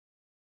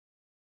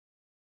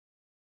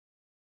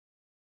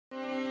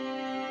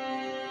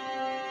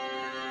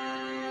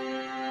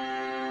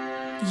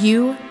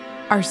You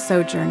are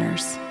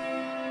sojourners.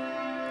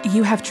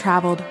 You have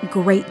traveled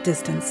great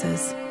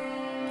distances,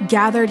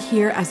 gathered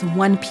here as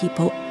one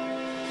people,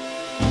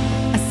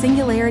 a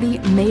singularity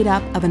made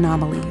up of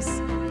anomalies,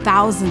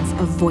 thousands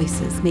of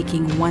voices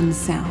making one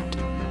sound.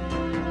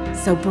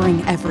 So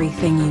bring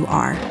everything you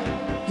are,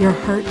 your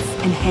hurts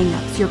and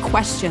hang-ups, your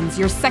questions,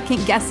 your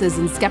second guesses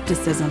and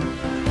skepticism.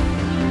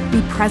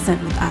 Be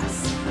present with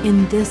us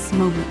in this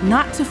moment,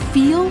 not to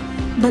feel,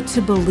 but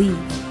to believe,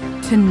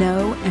 to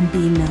know and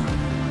be known.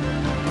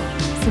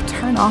 So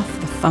turn off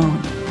the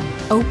phone,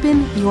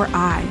 open your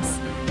eyes,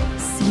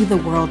 see the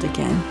world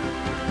again.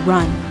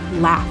 Run,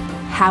 laugh,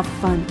 have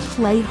fun,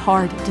 play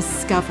hard,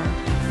 discover.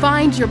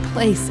 Find your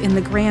place in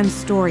the grand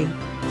story.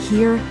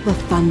 Hear the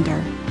thunder.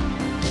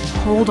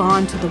 Hold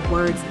on to the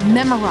words,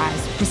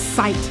 memorize,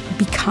 recite,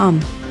 become.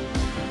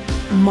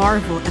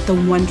 Marvel at the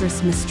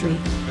wondrous mystery.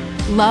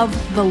 Love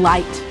the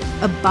light.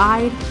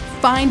 Abide,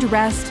 find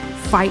rest,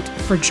 fight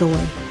for joy.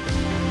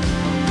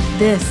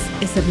 This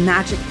is a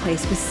magic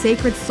place with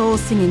sacred souls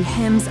singing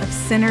hymns of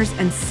sinners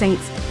and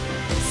saints.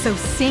 So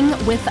sing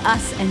with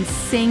us and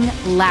sing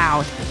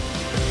loud.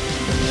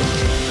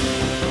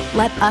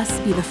 Let us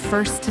be the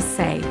first to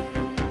say,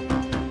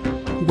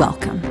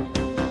 welcome.